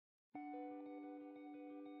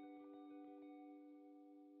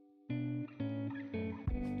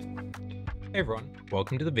Hey everyone,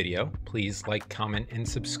 welcome to the video. Please like, comment, and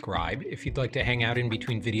subscribe. If you'd like to hang out in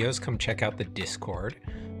between videos, come check out the Discord.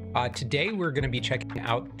 Today we're going to be checking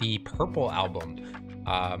out the Purple album.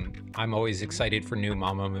 I'm always excited for new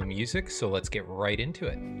Mamamoo music, so let's get right into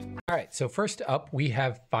it. All right, so first up we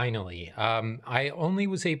have Finally. I only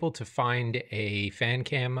was able to find a fan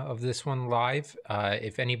cam of this one live.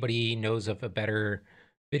 If anybody knows of a better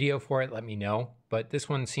video for it, let me know. But this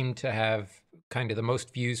one seemed to have kind of the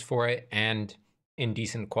most views for it and in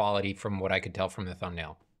decent quality from what I could tell from the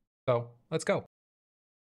thumbnail. So let's go.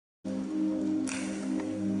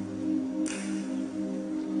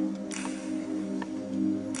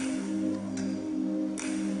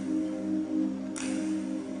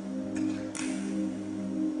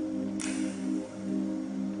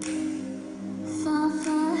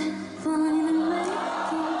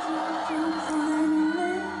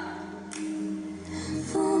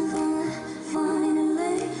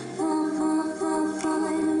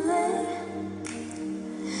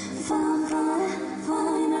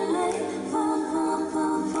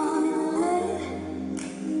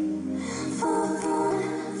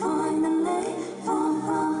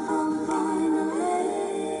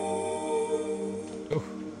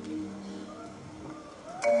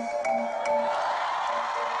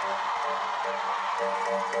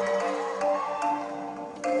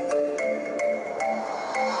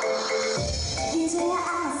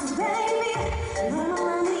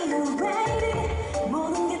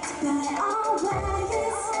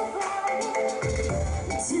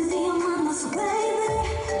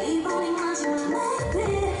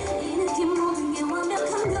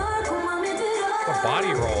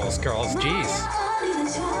 Body rolls, girls, jeez.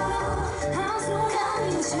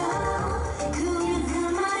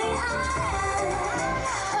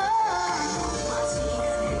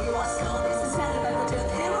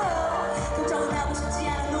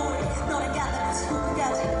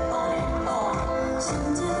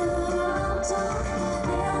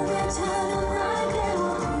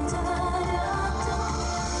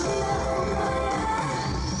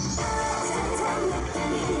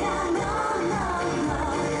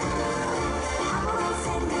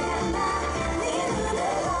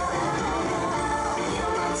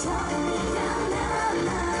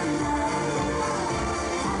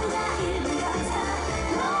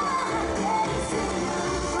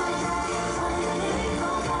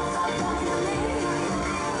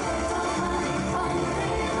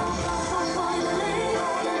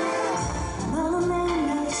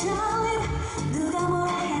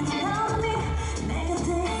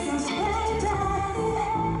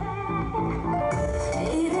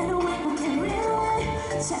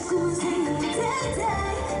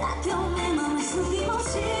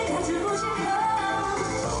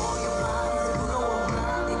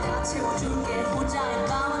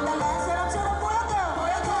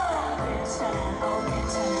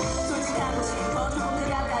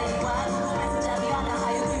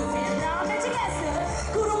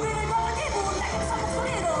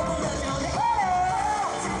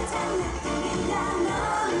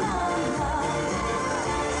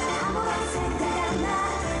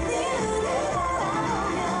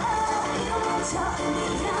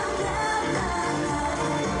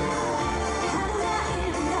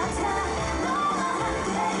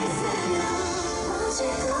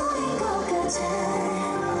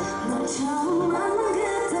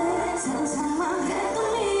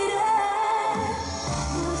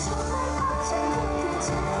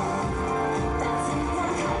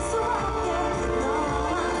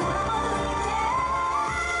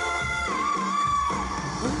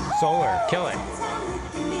 Solar, kill it.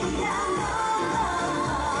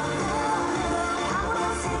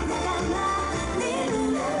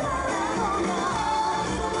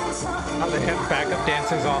 Oh, they have backup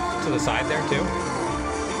dancers off to the side there too.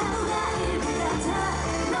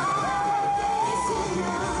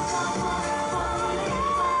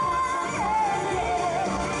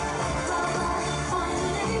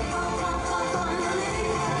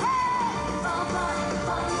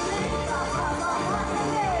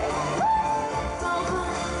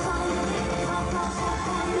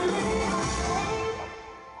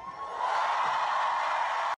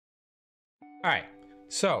 All right,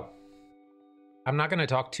 so I'm not going to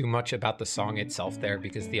talk too much about the song itself there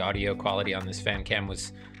because the audio quality on this fan cam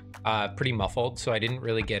was pretty muffled, so I didn't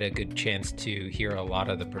really get a good chance to hear a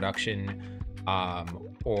lot of the production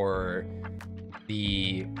or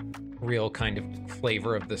the real kind of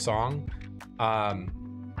flavor of the song.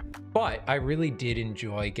 But I really did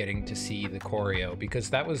enjoy getting to see the choreo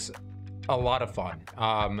because that was a lot of fun.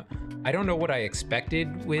 I don't know what I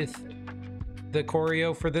expected with the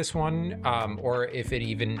choreo for this one, or if it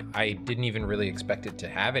even, I didn't even really expect it to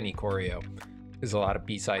have any choreo, because a lot of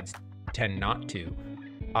B-sides tend not to.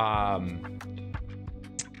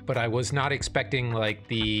 But I was not expecting like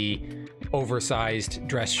the oversized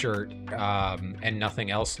dress shirt and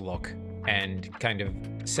nothing else look and kind of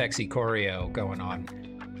sexy choreo going on.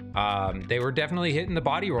 They were definitely hitting the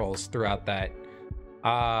body rolls throughout that.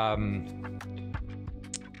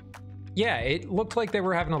 Yeah, it looked like they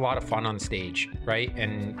were having a lot of fun on stage, right?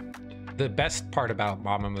 And the best part about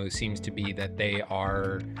Mamamoo seems to be that they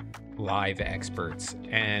are live experts.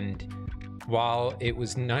 And while it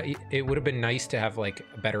was it would have been nice to have like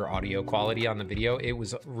better audio quality on the video, it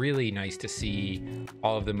was really nice to see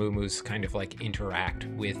all of the Moomoos kind of like interact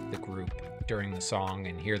with the group during the song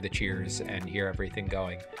and hear the cheers and hear everything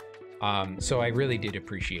going. So I really did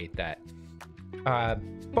appreciate that.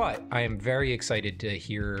 But I am very excited to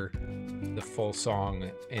hear the full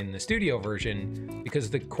song in the studio version because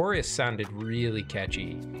the chorus sounded really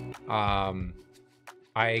catchy.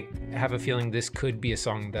 I have a feeling this could be a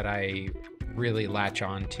song that I really latch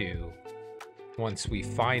on to once we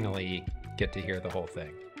finally get to hear the whole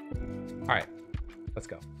thing. All right, let's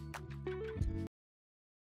go.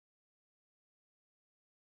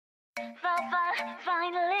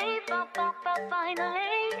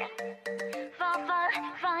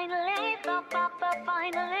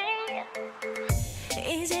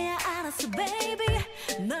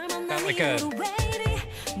 That like a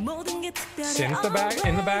synth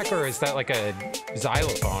in the back, or is that like a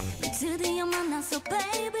xylophone?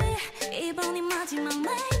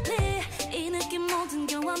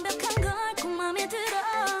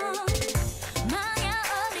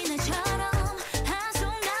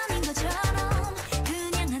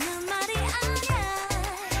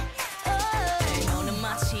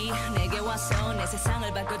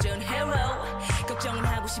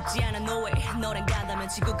 싶지 않아 no way 너랑 간다면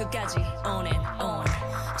지구 끝까지 on and on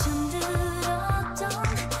잠들었던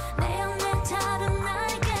내 영내 다른 날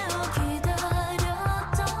깨워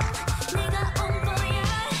기다렸던 네가 온 거야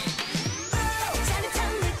짜릿한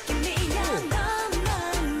느낌이야 넌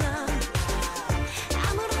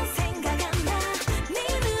아무런 생각 안 나 네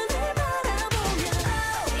눈을 바라보며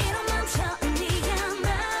이런만 처음이야 난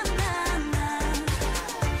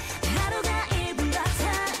하루가 1분 같아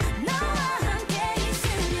너와 함께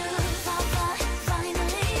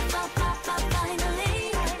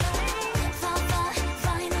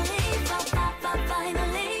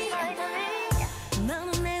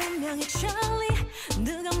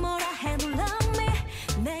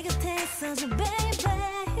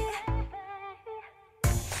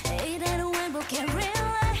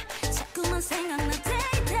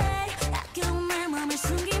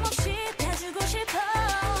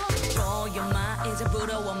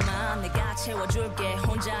채워줄게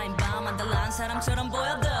혼자인 밤만 달란 사람처럼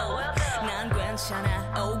보여도 난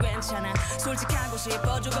괜찮아 oh 괜찮아 솔직하고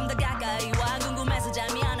싶어 조금 더 가까이 와 궁금해서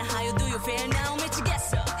잠이 안 와 how you do you feel now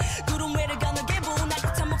미치겠어 구름 위를 걷는 기분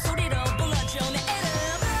나긋한 목소리로 불러줘 내 이름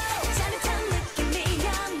짜릿한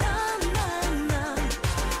느낌이야 넌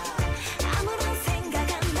아무런 생각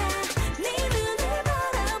안 나 네 눈을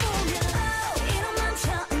바라보며 이런만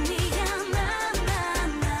처음이야 난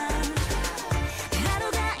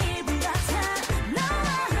하루가 1분 같아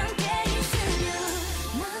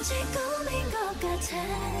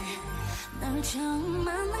널 처음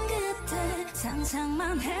만난 그때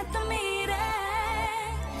상상만 했던 미래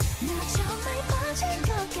나 정말 빠질 것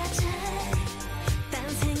같아 딴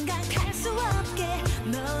생각할 수 없게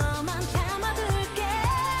너만 담아둘게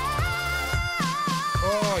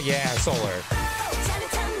Oh yeah, solar.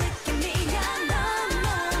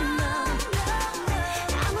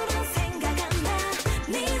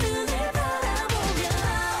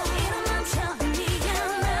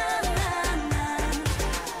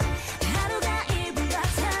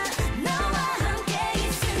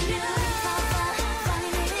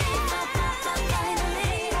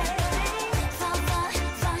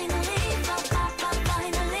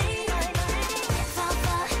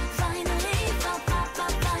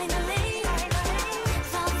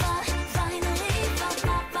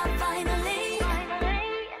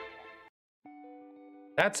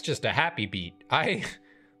 That's just a happy beat. I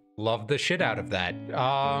love the shit out of that.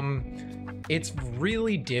 It's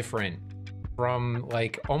really different from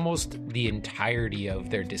like almost the entirety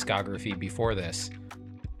of their discography before this,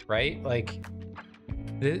 right? Like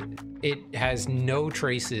it has no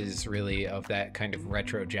traces really of that kind of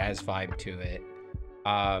retro jazz vibe to it.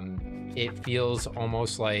 It feels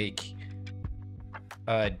almost like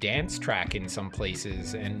a dance track in some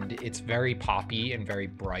places, and it's very poppy and very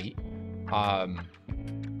bright.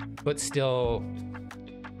 But still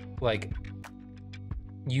like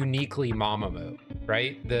uniquely Mamamoo,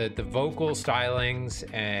 right? The vocal stylings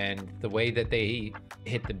and the way that they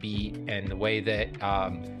hit the beat and the way that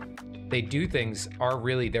they do things are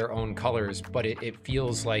really their own colors, but it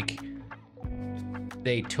feels like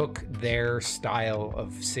they took their style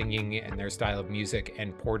of singing and their style of music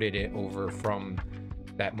and ported it over from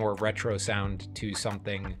that more retro sound to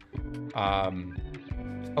something a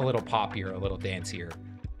little poppier, a little dancier.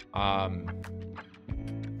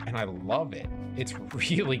 And I love it. It's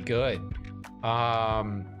really good.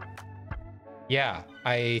 Yeah,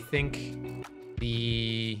 I think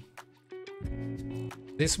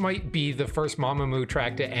this might be the first Mamamoo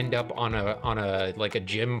track to end up on a like a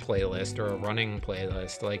gym playlist or a running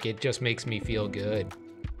playlist. Like, it just makes me feel good.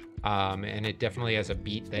 And it definitely has a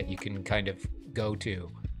beat that you can kind of go to.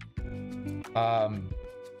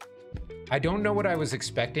 I don't know what I was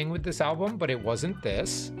expecting with this album, but it wasn't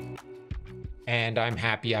this. And I'm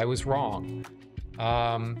happy I was wrong.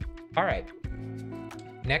 All right.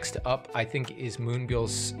 Next up, I think, is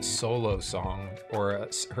Moonbyul's solo song, or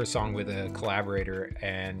her song with a collaborator,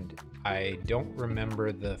 and I don't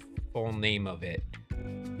remember the full name of it,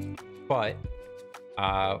 but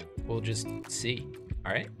we'll just see.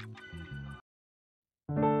 All right.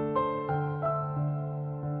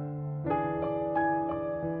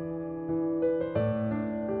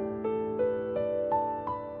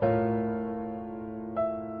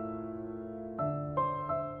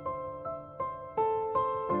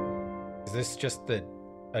 Is this just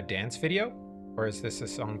a dance video, or is this a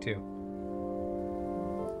song too?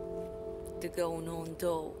 뜨거운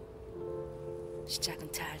온도 시작은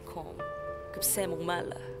달콤 급새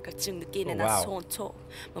목말라 갈증 느끼는 나 손톱만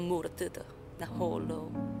물어뜯어 나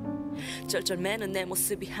홀로 쩔쩔매는 내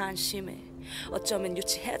모습이 한심해 어쩌면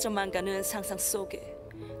유치해져만 가는 상상 속에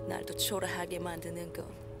날 더 초라하게 만드는 건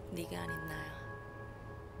네가 아닌 나야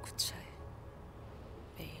구차해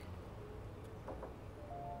매일.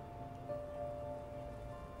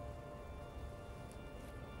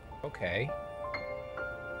 Okay.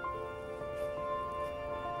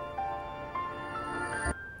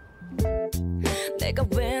 내가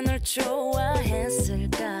왜 널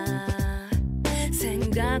좋아했을까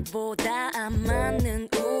생각보다 안 맞는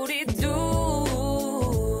우리 둘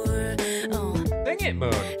Sing it,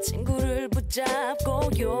 Moon. 친구를 붙잡고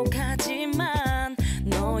욕하지만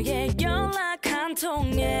너의 연락 한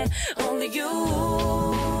통에 Only you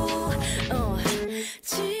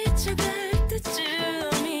지쳐갈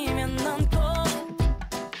때쯤이면 넌 꼭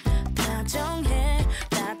다정해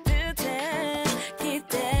따뜻해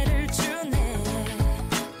기대를 주네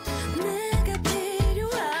내가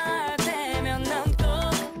필요할 때면 넌 꼭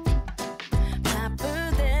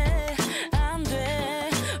바쁘대 안 돼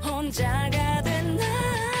혼자가 된 나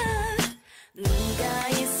네가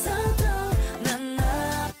있어도 난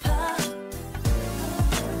아파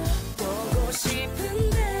보고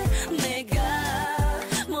싶은데 내가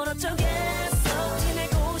뭘 어쩌겠어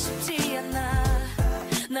티내고 싶지 않아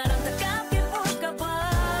날 안타깝게 볼까봐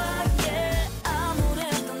yeah.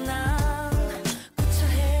 아무래도 난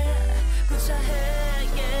구차해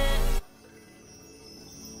yeah.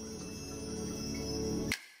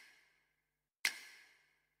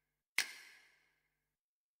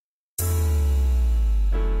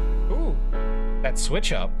 Ooh, that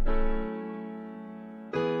switch up.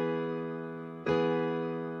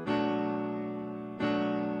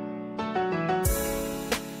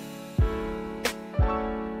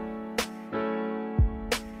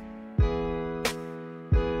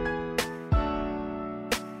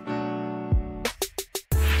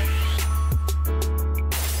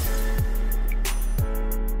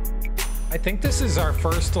 I think this is our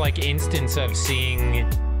first like instance of seeing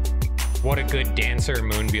what a good dancer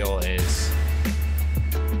Moonbyul is.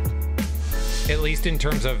 At least in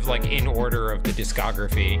terms of like in order of the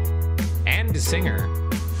discography and singer.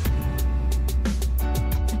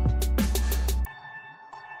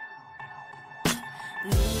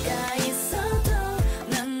 네가 있어도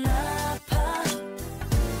난 아파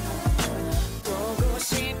보고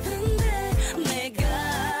싶은데 내가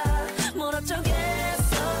뭘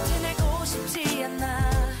어쩌겠어 티내고 싶지 않아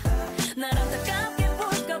날 안타깝게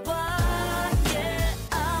볼까봐 yeah.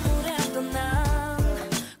 아무래도 난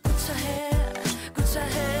구차해 yeah.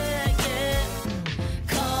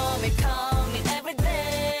 Call me every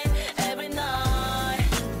day every night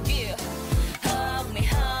yeah. Hug me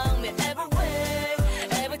every way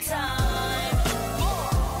every time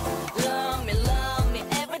love me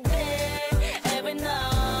every day every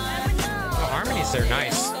night The harmonies are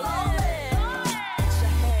nice.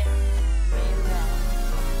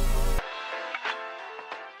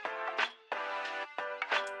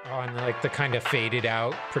 Oh, and like the kind of faded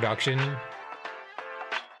out production.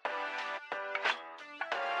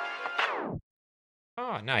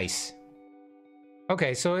 nice.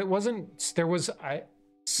 Okay, so it wasn't, there was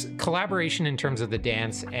collaboration in terms of the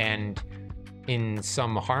dance and in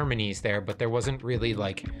some harmonies there, but there wasn't really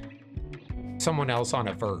like someone else on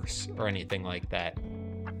a verse or anything like that.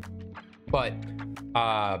 But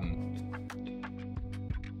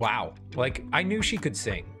wow, like I knew she could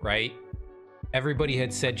sing, right? Everybody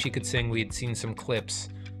had said she could sing. We had seen some clips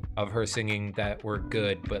of her singing that were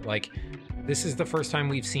good, but like this is the first time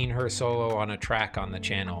we've seen her solo on a track on the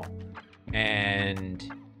channel, and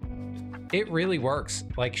it really works.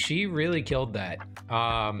 Like she really killed that.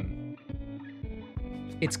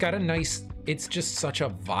 It's got a nice, it's just such a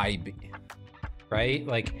vibe, right?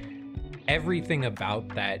 Like everything about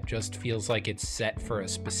that just feels like it's set for a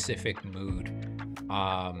specific mood.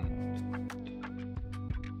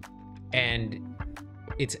 And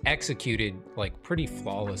it's executed like pretty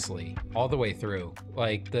flawlessly all the way through.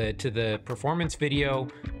 Like the performance video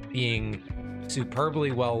being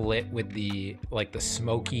superbly well lit with the like the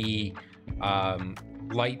smoky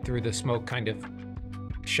light through the smoke kind of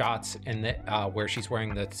shots, and where she's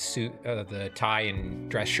wearing the suit, the tie and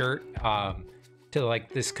dress shirt, to like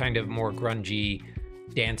this kind of more grungy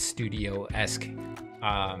dance studio-esque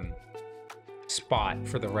spot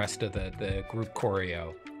for the rest of the group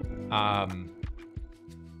choreo.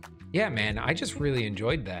 Yeah, man, I just really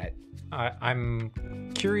enjoyed that. I'm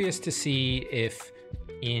curious to see if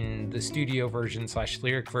in the studio version /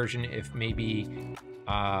 lyric version, if maybe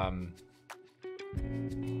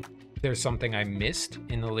there's something I missed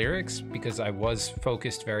in the lyrics, because I was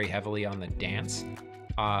focused very heavily on the dance.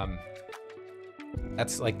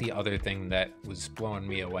 That's like the other thing that was blowing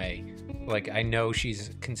me away. Like I know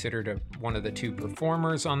she's considered one of the 2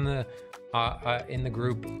 performers on the in the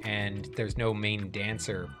group, and there's no main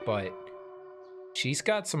dancer, but she's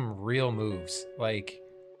got some real moves. Like,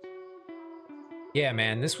 yeah,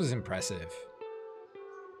 man, this was impressive.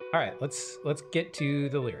 All right, let's get to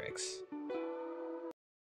the lyrics.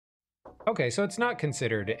 Okay, so it's not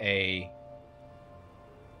considered a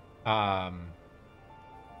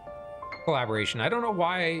collaboration. I don't know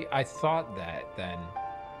why I thought that then.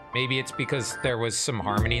 Maybe it's because there was some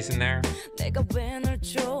harmonies in there.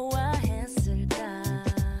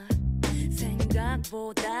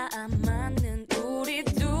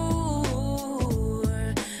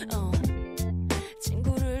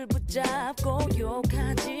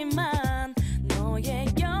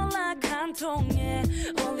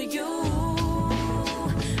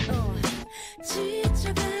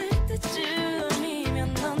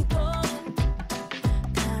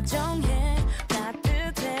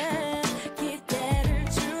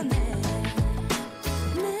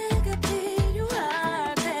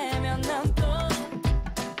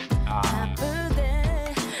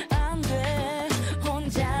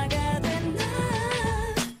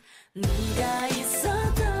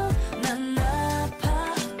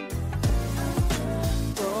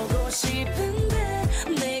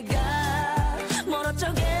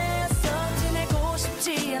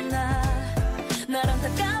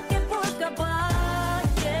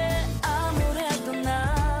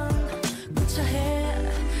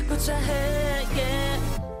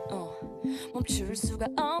 멈출 수가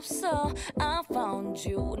없어. I found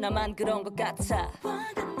you. 나만 그런 것 같아.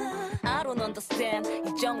 I don't understand.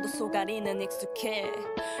 이 정도 속앓이는 익숙해.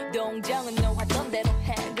 동정은 너 하던 대로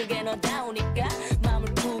해. 그게 너다우니까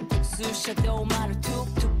마음을 푹푹 쑤셔도 말을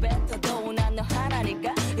툭툭 뱉어도 난 너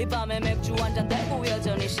하나니까. 이 밤에 맥주 한잔 들고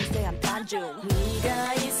여전히 신세한 반중.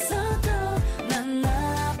 네가 있어도 난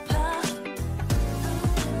아파.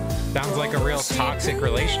 Sounds like a real toxic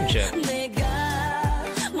relationship.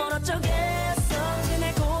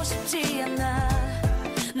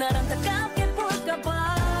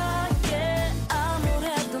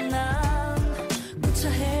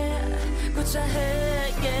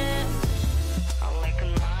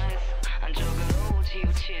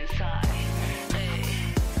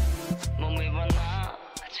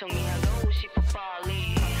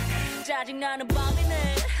 짜증나는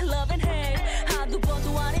밤이네. Love and hate 한두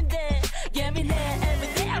번도 아닌데 예민해.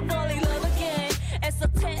 Everyday I really love again.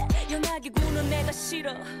 애썼대 연하게 구는 내가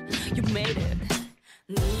싫어. You made it.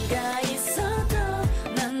 네가 있어도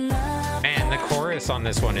난 아파. Man, the chorus on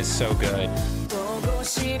this one is so good. 보고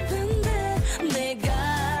싶은데 내가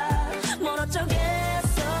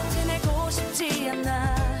멀어져겠어. 지내고 싶지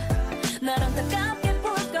않아. 날 안타깝게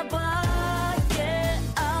볼까봐.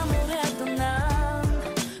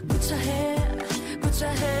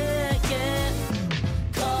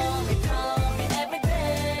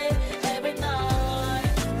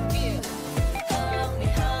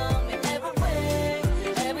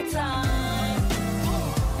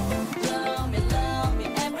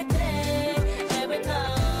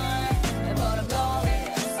 Every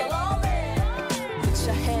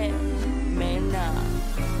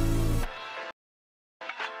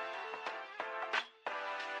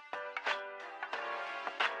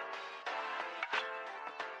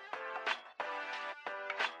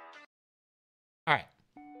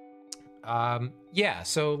Yeah,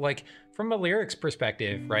 so like from a lyrics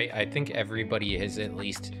perspective, right? I think everybody has at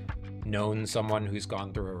least known someone who's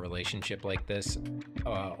gone through a relationship like this,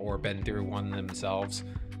 or been through one themselves,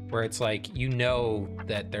 where it's like, you know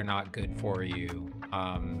that they're not good for you,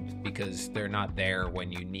 because they're not there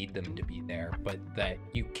when you need them to be there, but that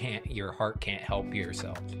your heart can't help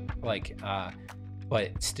yourself, like,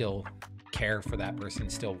 but still care for that person,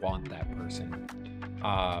 still want that person.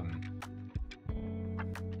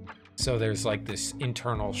 So there's like this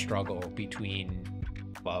internal struggle between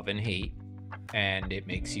love and hate, and it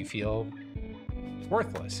makes you feel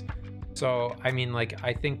worthless. So, I mean, like,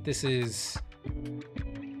 I think this is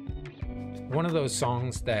one of those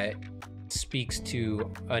songs that speaks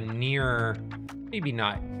to a near, maybe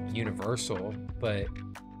not universal, but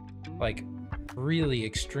like really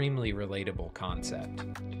extremely relatable concept.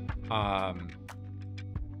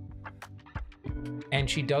 And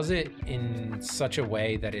she does it in such a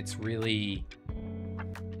way that it's really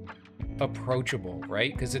approachable,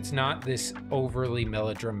 right? Because it's not this overly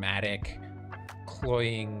melodramatic,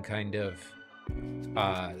 cloying kind of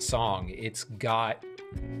song. It's got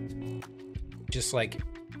just like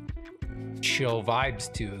chill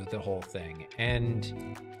vibes to the whole thing, and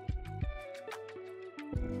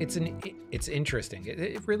it's interesting.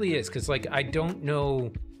 It really is, because like I don't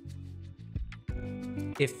know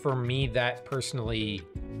if for me that personally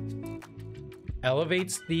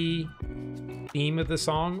elevates the theme of the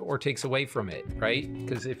song or takes away from it, right?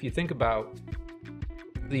 Because if you think about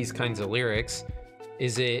these kinds of lyrics,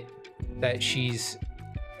 is it that she's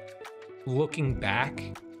looking back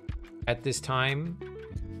at this time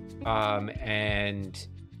and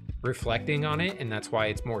reflecting on it, and that's why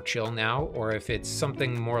it's more chill now? Or if it's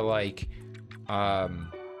something more like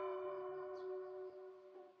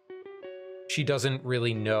she doesn't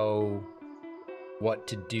really know what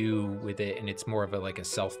to do with it, and it's more of a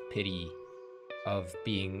self-pity of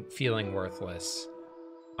feeling worthless,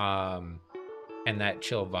 and that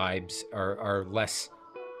chill vibes are less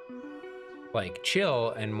like chill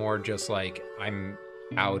and more just like I'm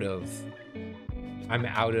out of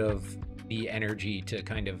the energy to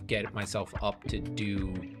kind of get myself up to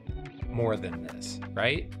do more than this,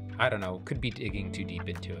 right? I don't know, could be digging too deep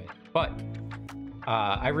into it, but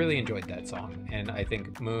I really enjoyed that song, and I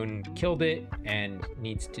think Moon killed it and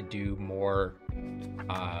needs to do more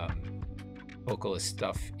vocalist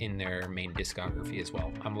stuff in their main discography as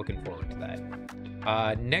well. I'm looking forward to that.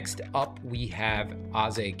 Next up, we have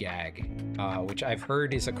Aze Gag, which I've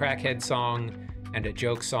heard is a crackhead song and a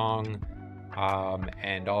joke song,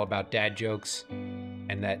 and all about dad jokes,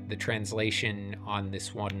 and that the translation on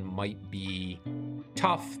this one might be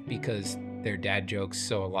tough because they're dad jokes,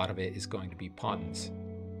 so a lot of it is going to be puns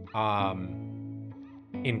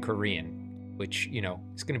in Korean, which, you know,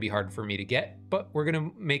 is going to be hard for me to get, but we're going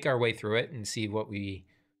to make our way through it and see what we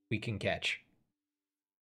can catch.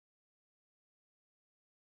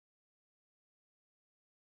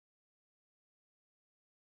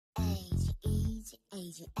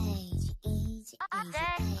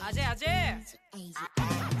 아재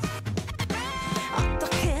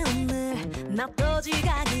어떻게 오늘 나 또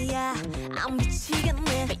지각이야 아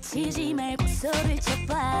미치겠네 미치지 말고 소리를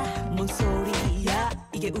쳐봐 뭔 소리야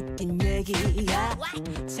이게 웃긴 얘기야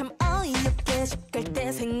참 어이없게 집 갈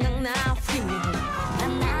때 생각나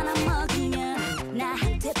바나나 먹으면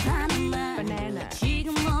나한테 파는 말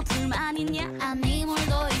지금 뭐 불만 있냐 아니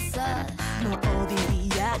뭘도 있어 너 어디야.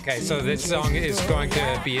 Okay, so this song is going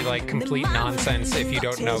to be like complete nonsense if you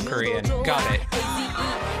don't know Korean. Got it.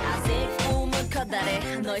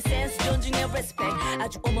 너의 센스 존중해 respect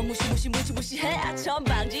아주 어마무시무시해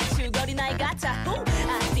전방지 줄거리 나이 같아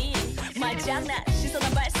아디 말장난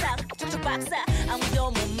시선한 발상 촉촉 박사 아무도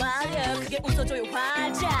못 말려 크게 웃어줘요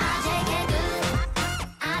활짝 아재 개그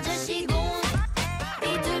아저씨군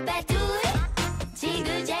삐뚤빼뚤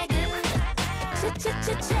지글재글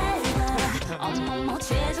채채채채 봐라 어머머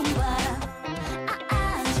쟤좀 봐라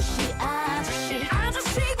아저씨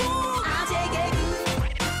아저씨군 아재 개그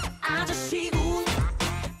아저씨군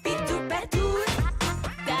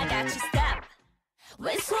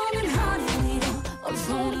왼손은 허리 위로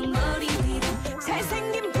오른손은 머리 위로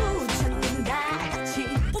잘생긴 부처님 다 같이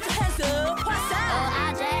Put your hands up 화사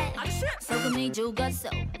아재 소금이 죽었어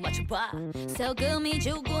맞춰봐 소금이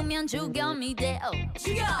죽으면 죽염이 돼요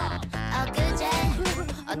죽여 엊그제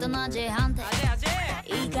어떤 아재한테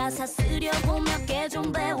이 가사 쓰려고 몇 개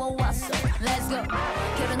좀 배워왔어 Let's go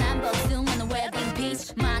결혼한 복숭아는 웨딩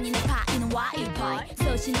피치 많이 내 파이는 와이파이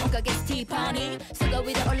소신 옷가게 스티파니 수거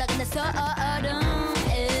위로 올라간다 서얼음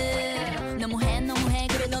너무해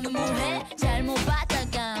그래 너는 뭐해 잘못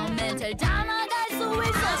봤다가 멘탈 다 나갈 수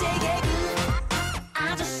있어 아재 개그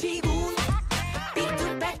아저씨군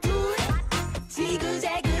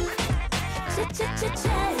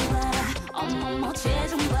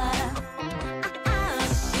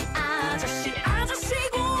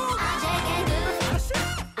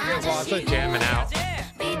Also jamming out.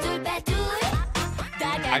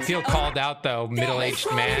 I feel called out though, middle-aged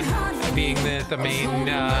man, being the main.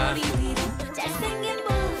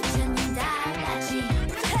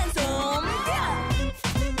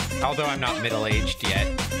 Although I'm not middle-aged yet,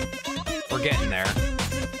 we're getting there.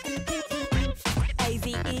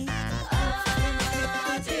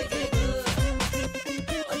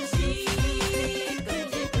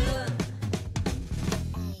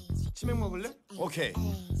 치맥 먹을래? 오케이.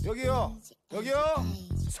 여기요. 여기요.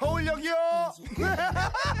 서울역이요.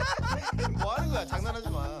 뭐 하는 거야? 장난하지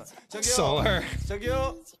마. 저기요. Solar.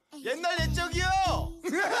 저기요. 옛날 옛적이요.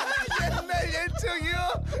 옛날 옛적이요.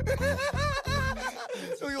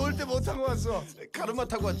 여기 올 때 뭐 타고 왔어? 가르마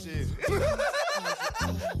타고 왔지.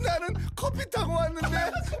 나는 커피 타고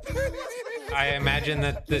왔는데. I imagine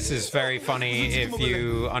that this is very funny if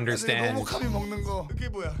you understand, 먹는 거. 그게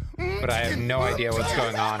뭐야? but I have no idea what's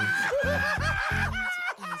going on.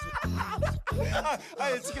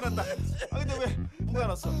 치킨 왔다. 근데 왜 뭐가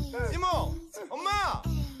났어? 이모,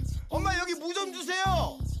 엄마 여기 무 좀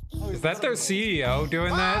주세요. Is that their CEO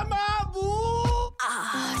doing that? 마마무.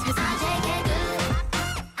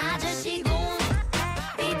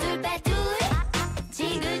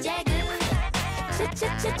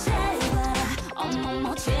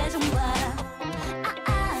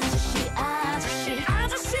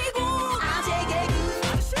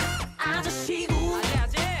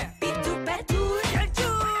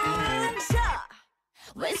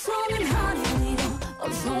 왼손은 허리 위로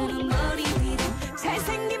오른손은 머리 위로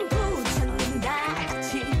잘생긴 부처님 다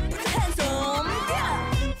같이 Hands on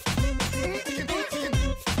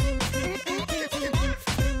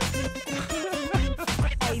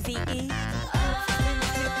Aze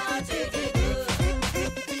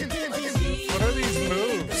What are these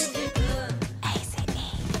moves?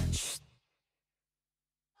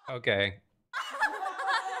 Okay.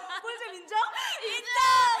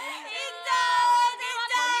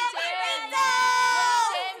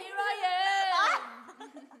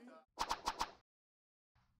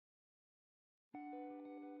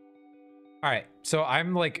 All right, so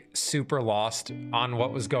I'm like super lost on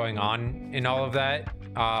what was going on in all of that.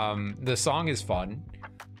 The song is fun,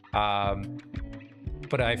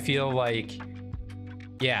 but I feel like,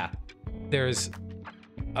 yeah,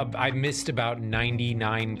 I missed about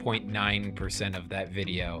 99.9% of that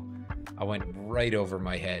video. I went right over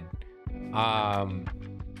my head. All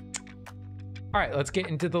right, let's get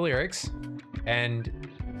into the lyrics, and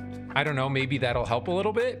I don't know, maybe that'll help a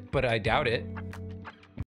little bit, but I doubt it.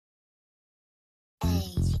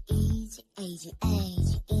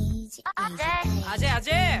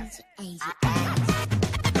 아재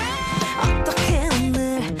어떻게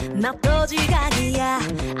오늘 나도 지각이야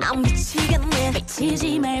안 미치겠네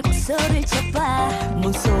미치지 말고 소리를 쳐봐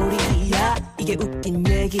뭔 소리야 이게 웃긴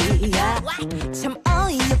얘기야 참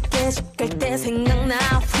어이없게 집 갈 때 생각나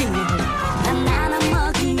바나나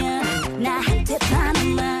먹으면 나한테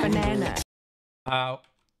바나나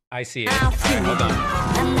I see it. All right, hold on.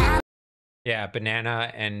 Yeah,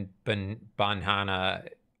 banana and banana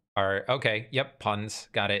are okay. Yep, puns.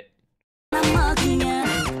 Got it.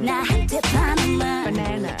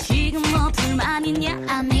 Banana. 지금 뭐 불만 있냐?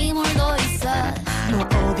 아니 몰고 있어. 너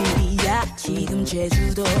어디야? 지금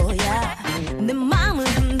제주도야. 내 마음을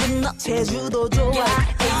흔든 너 제주도 좋아.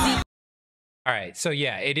 All right, so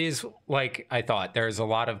yeah, it is like I thought. There's a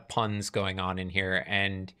lot of puns going on in here,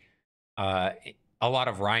 and a lot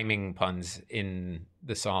of rhyming puns in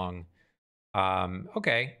the song.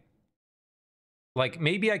 Okay. Like,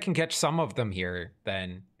 maybe I can catch some of them here,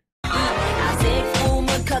 then. 아직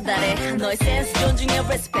꿈은 커다래 너의 센스 존중해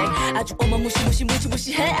respect 아주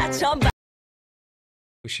무시무시해 처음 봐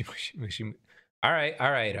무시. All right.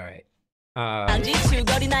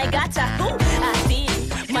 지치우거리 나이 같아 아디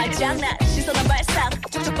말장난 시선한 발상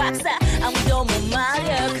촉촉 박사 아무도 못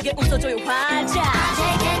말려 그게 웃어줘요 화자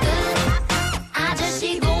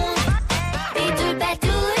아저씨고 삐뚤빼뚤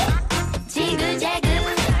지글재글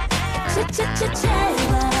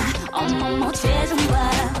제발 어머머 쟤좀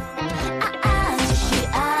봐라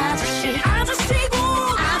아저씨고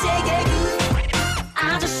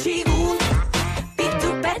아저씨고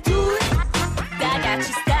삐뚤빼뚤 다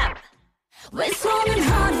같이 stop 왼손은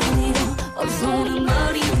허리 위로 오른손은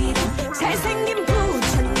머리 위로 잘생긴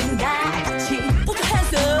부처님 다 같이 Put your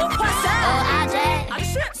hands up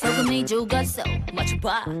아저씨 소금이 죽었어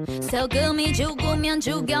맞춰봐 소금이 죽으면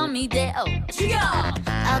죽여 미대어 죽여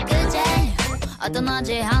엊그제 어떤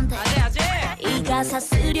아재한테 이 가사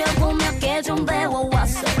쓰려고 몇 개 좀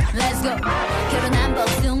배워왔어. Let's go. 결혼한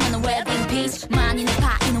복숭아는 웨딩 피치, 많이는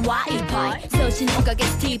파이는 와이파이, 소신 옷가게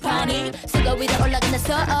스티파니, 수거 위로 올라간다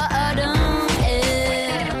서얼음.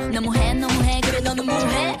 너무해 그래 너는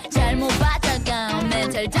뭐해. 잘못 봤다가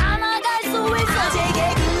멘탈 다 나갈 수 있어.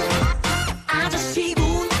 제개그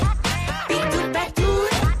아저씨군 삐뚤빼뚤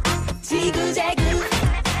지그재그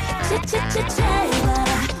채채채채 봐라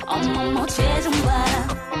어머머 쟤 좀 봐라.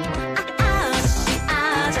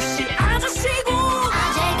 아저씨군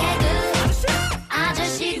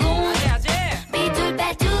아저씨군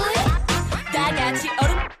삐뚤빼뚤 다 같이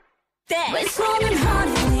얼음 때. 왼손은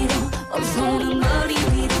허리 위로 오른손은 머리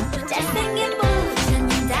위로 잘생긴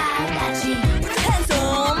모자는 다 같이 Hands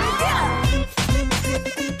on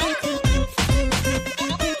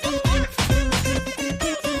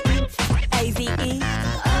Aze.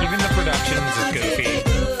 Even the productions are goofy.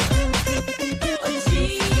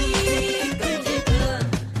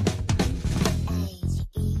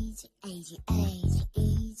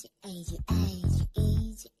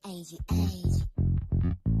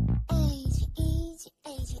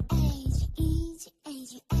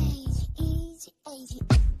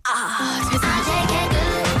 아재 개그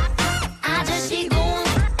아저씨군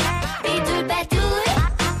삐뚤빼뚤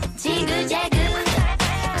지그재그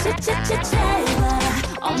채채채채 봐라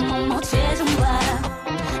어머머 쟤 좀 봐라.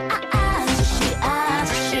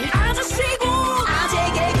 아저씨군 아재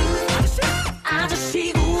개그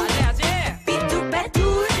아저씨군 삐뚤빼뚤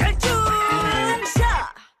열중차.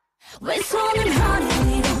 왼손은 허리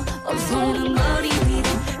위로 오른손은 머리 위로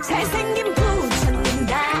잘생긴 부처님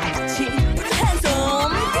다 같이 Hands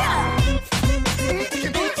on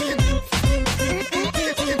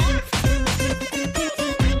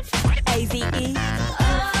Aze.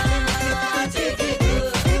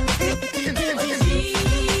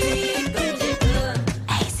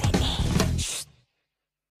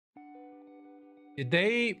 Did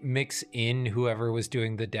they mix in whoever was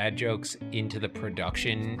doing the dad jokes into the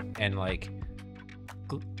production and like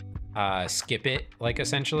skip it, like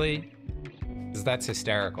essentially? Because that's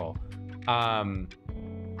hysterical.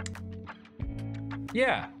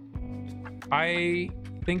 Yeah, I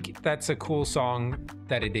think that's a cool song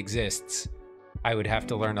that it exists. I would have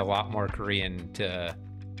to learn a lot more Korean to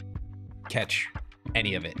catch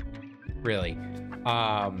any of it, really.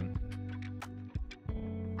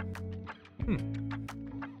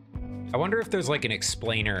 I wonder if there's like an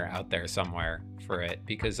explainer out there somewhere for it,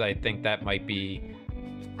 because I think that might be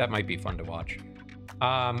fun to watch.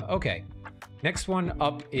 Okay, next one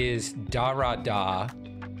up is Dara Da,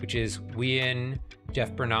 which is Wheein,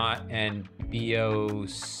 Jeff Bernat, and Bo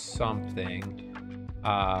something.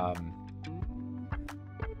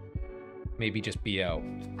 Maybe just Bo.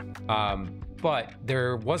 But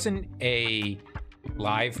there wasn't a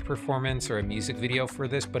live performance or a music video for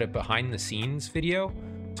this, but a behind the scenes video.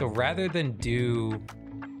 So rather than do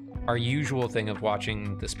our usual thing of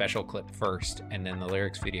watching the special clip first and then the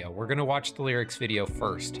lyrics video, we're gonna watch the lyrics video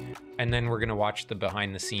first, and then we're gonna watch the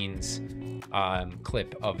behind the scenes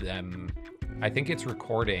clip of them. I think it's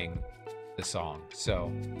recording the song. So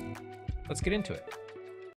let's get into it.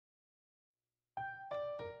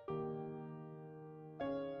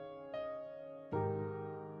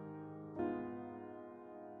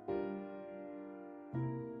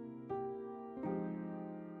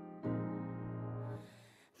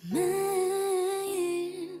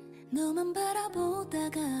 매일 너만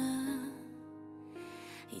바라보다가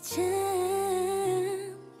이제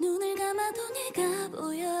눈을 감아도 네가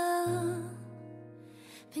보여.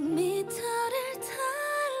 100m를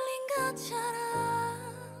달린 것처럼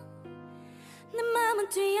내 맘은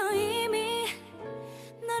뛰어 이미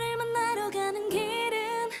너를 만나러 가는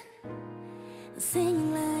길은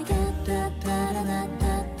Singing like a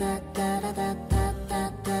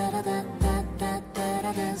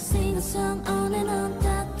Sing a song on and on,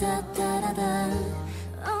 da da da da da,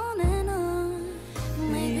 on and on.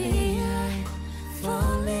 Maybe I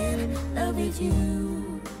fall in love with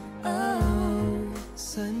you. Oh,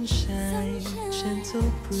 sunshine,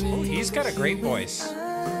 gentle breeze. Oh, he's got a great voice.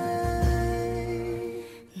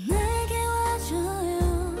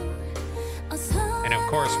 And of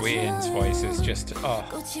course, Wheein's voice is just, oh,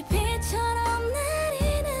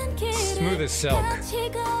 smooth as silk.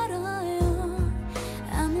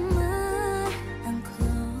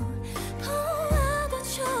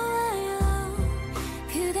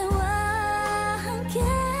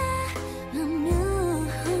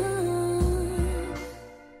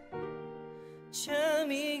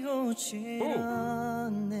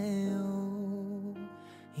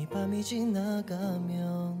 이 밤이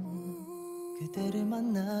지나가면 그대를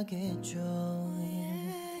만나겠죠.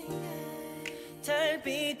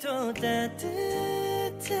 달빛도 따뜻해요.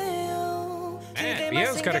 Man,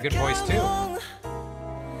 Bio's got a good voice too.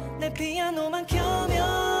 내 피아노만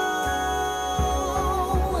켜면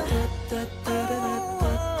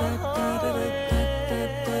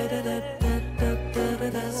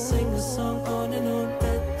Sing the song on and on.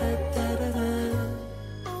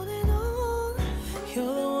 On and on. You're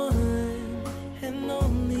the one and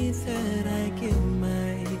only that I give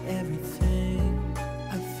my everything.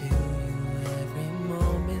 I feel you every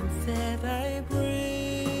moment that I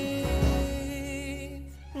breathe.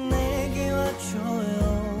 내게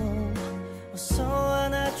와줘요. 어서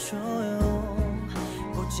안아줘요.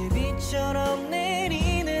 꽃이 비처럼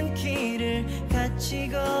내리는 길을 같이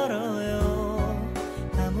걸어요.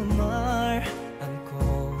 아무 말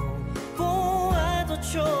않고 보아도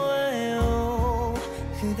좋아요.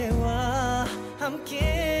 그대와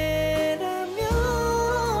함께라면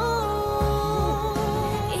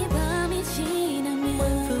이 밤이 지나면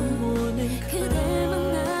그댈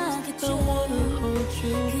만나겠죠.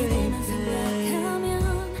 그대만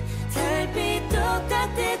생각하면 달빛도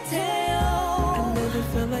따뜻해요. I never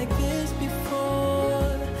felt like this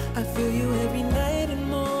before. I feel you every night and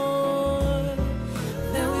more.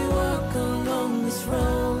 Now we walk along this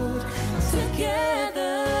road together.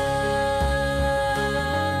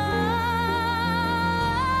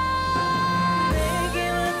 내게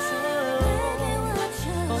와줘요.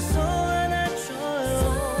 어서 안아줘요.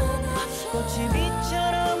 꽃이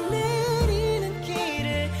빛처럼 내리는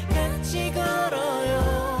길을 같이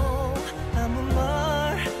걸어요. 아무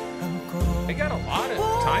말 않고 They got a lot of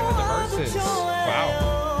time in the verses. Wow.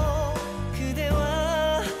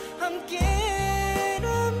 그대와 함께라면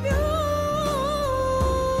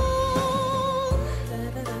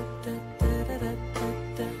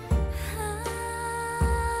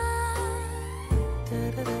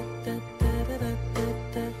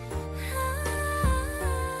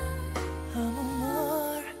아무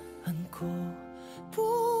말 않고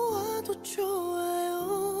보아도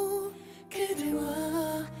좋아요.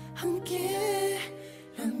 그대와 함께라면.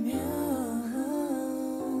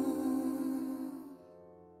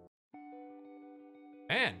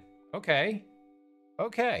 Man, okay.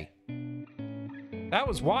 Okay. That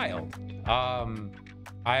was wild.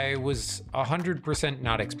 I was 100%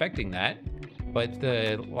 not expecting that, but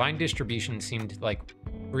the line distribution seemed like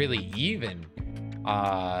really even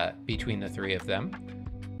between the three of them.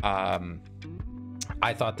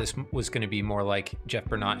 I thought this was going to be more like Jeff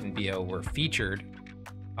Bernat and Bio were featured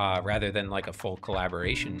rather than like a full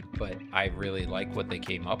collaboration, but I really like what they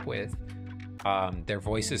came up with. Their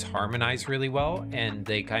voices harmonize really well, and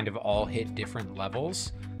they kind of all hit different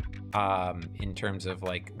levels in terms of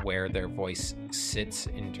like where their voice sits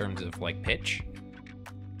in terms of like pitch.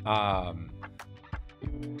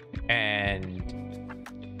 And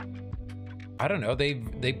I don't know, they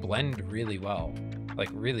blend really well, like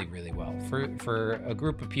really, really well for a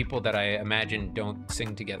group of people that I imagine don't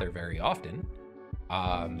sing together very often.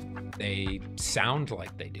 They sound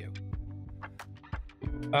like they do.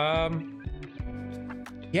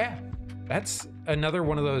 Yeah, that's another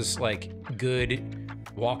one of those like good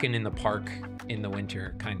walking in the park in the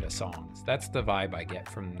winter kind of songs. That's the vibe I get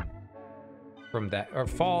from that, or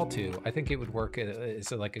fall too. I think it would work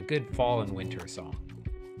as like a good fall and winter song.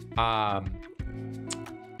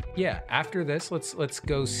 Yeah, after this, let's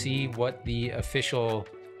go see what the official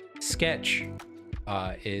sketch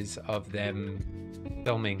is of them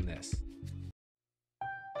filming this.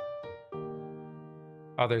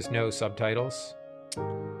 Oh, there's no subtitles.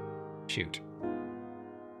 Shoot.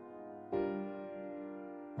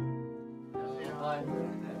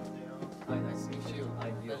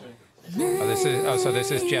 Oh, so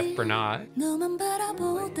this is Jeff Bernat. 너만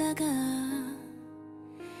바라보다가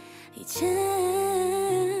이제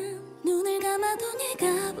눈을 감아도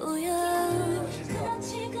네가 보여.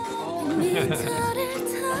 미터를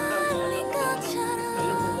달린 것처럼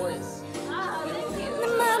내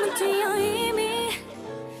맘은 뛰어 이미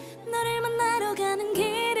너를 만나러 가는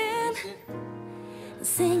길은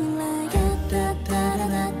Singing like da da da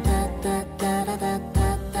da da da da da da.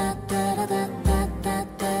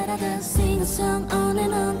 Sing a song on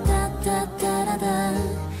and on, da da da da,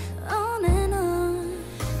 on and on.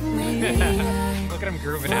 Look at him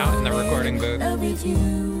grooving out in the recording booth.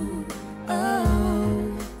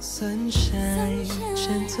 Oh, sunshine,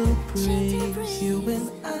 gentle breeze, you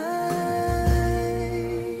and I.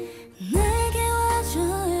 내게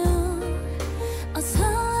와줘요, 어서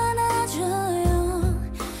안아줘요.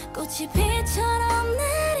 꽃이 비처럼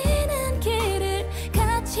내리는 길을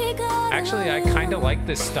같이 걸어요. Actually, I kind of like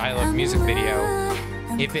this style of music video.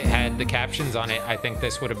 If it had the captions on it, I think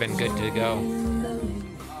this would have been good to go.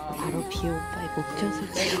 바로 비오 by 곡죠,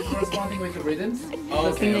 솔직히. Corresponding with the rhythms?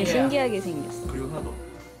 굉장히 신기하게 생겼어. 그리고 하나 더.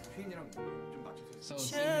 휘인이랑 좀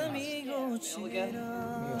맞춰주세요.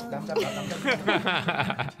 남자.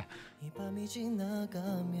 이 밤이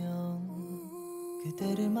지나가면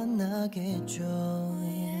그대를 만나겠죠.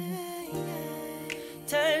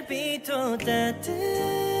 달빛도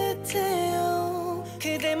따뜻해요.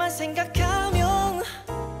 그대만 생각하면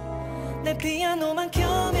내 피아노만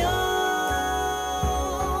켜면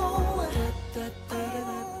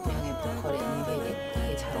양의 보컬의 MV에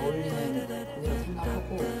되게 잘 어울리는 곡이라고 생각하고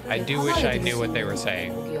I do wish I knew what they were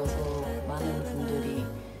saying. 곡이어서 많은 분들이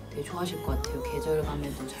되게 좋아하실 것 같아요.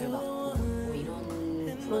 계절감에도 잘 맞고 뭐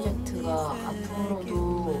이런 프로젝트가 앞으로도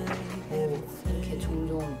뭐 이렇게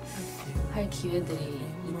종종 할 기회들이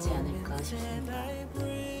있지 않을까 싶습니다.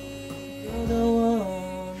 You're the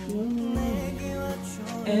one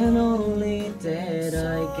and only that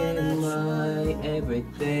I get my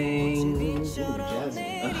everything.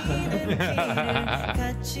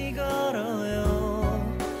 같이 걸어요.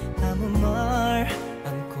 아무 말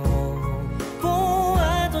않고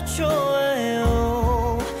보아도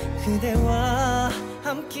좋아요. 그대와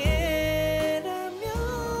함께라면.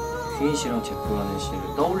 휘인 씨랑 제프라는 씨를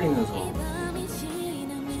떠올리면서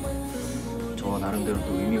저 나름대로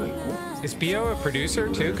또 의미가 있고. Is Bio a producer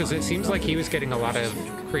too? Because it seems like he was getting a lot of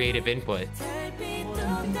creative input.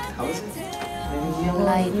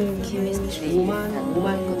 Moonlight Chemistry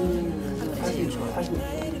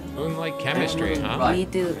Moonlight Chemistry, huh?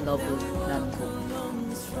 With Love라는 곡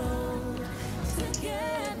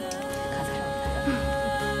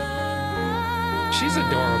She's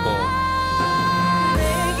adorable.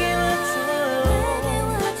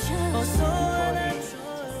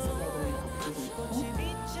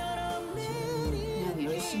 그냥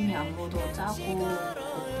열심히 안무도 짜고 곡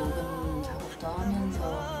녹음 작업도 하면서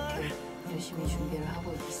이렇게 열심히 준비를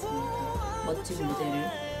하고 있습니다. 멋진 무대를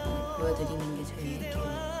보여드리는 게 저희의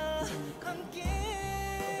계획이지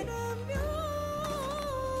않을까요?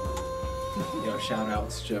 Yo, shout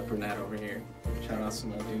outs Jeff Burnett over here. Shout outs to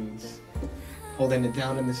my dudes. Holding it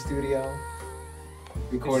down in the studio.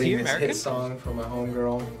 Recording this American? hit song for my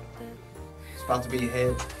homegirl. It's about to be a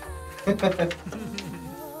hit.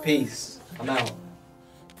 Peace. I'm out.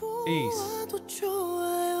 Peace.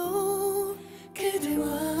 좋아요.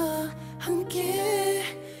 그대와 함께라면.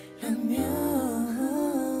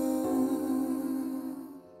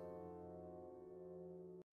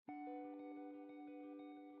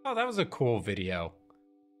 Oh, that was a cool video.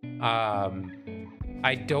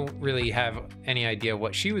 I don't really have any idea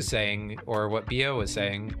what she was saying or what Bio was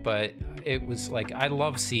saying, but it was like, I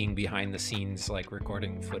love seeing behind the scenes, like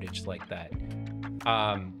recording footage like that.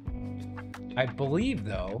 I believe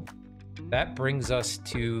though, that brings us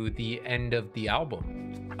to the end of the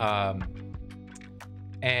album.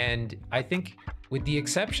 And I think with the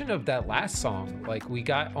exception of that last song, like we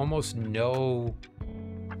got almost no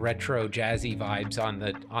retro jazzy vibes on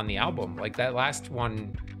the album. Like that last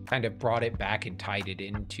one kind of brought it back and tied it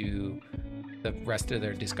into the rest of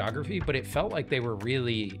their discography, but it felt like they were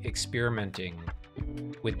really experimenting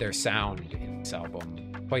with their sound in this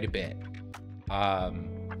album quite a bit.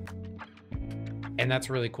 And that's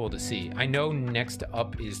really cool to see. I know next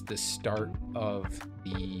up is the start of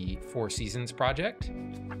the Four Seasons project.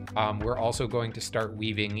 We're also going to start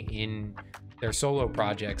weaving in their solo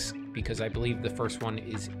projects because I believe the first one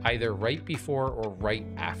is either right before or right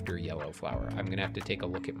after Yellow Flower. I'm gonna have to take a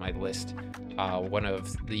look at my list. One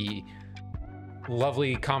of the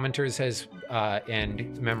lovely commenters has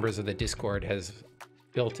and members of the Discord has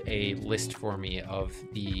built a list for me of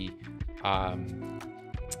the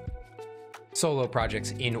solo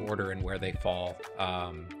projects in order and where they fall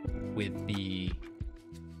with the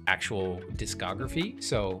actual discography.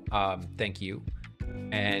 So thank you.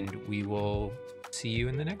 And we will see you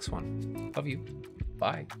in the next one. Love you.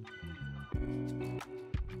 Bye.